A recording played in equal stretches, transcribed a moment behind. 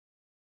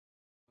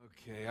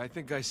Okay, I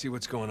think I see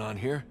what's going on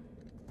here.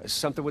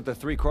 Something with the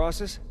 3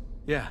 crosses?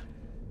 Yeah.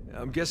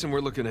 I'm guessing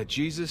we're looking at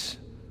Jesus,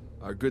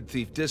 our good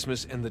thief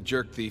Dismas, and the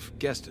jerk thief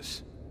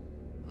Gestus.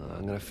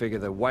 I'm gonna figure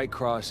the white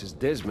cross is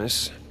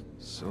Dismas.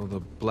 So the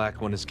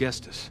black one is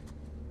Gestus.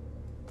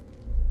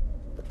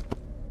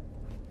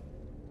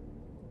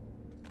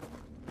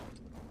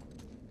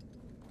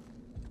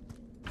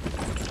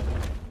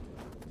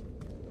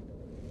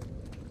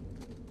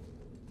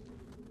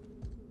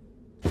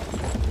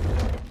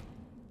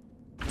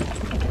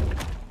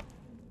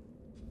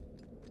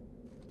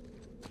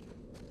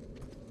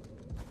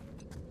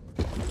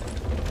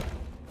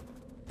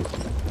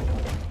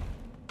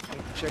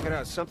 Check it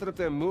out. Something up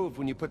there moved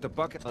when you put the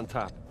bucket on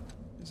top.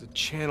 There's a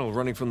channel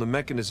running from the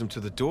mechanism to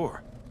the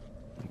door.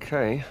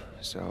 Okay,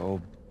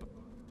 so...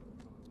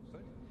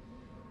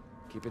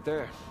 keep it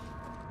there.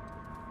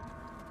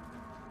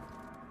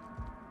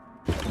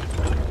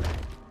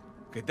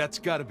 Okay, that's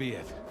gotta be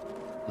it.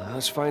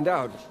 Let's find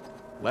out.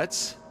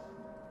 Let's?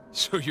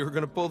 So you're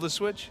gonna pull the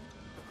switch?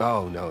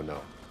 Oh,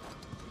 no.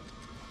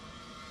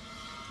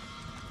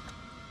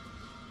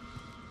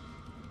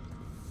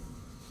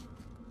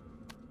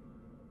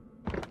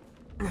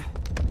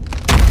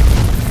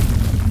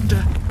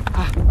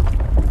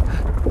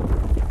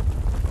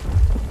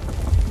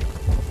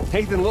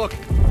 Nathan, look!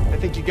 I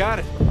think you got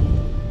it.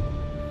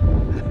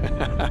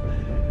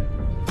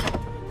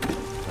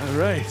 All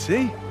right,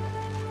 see?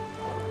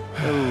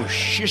 No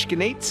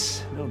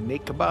shishkinates, no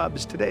naked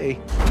kebabs today.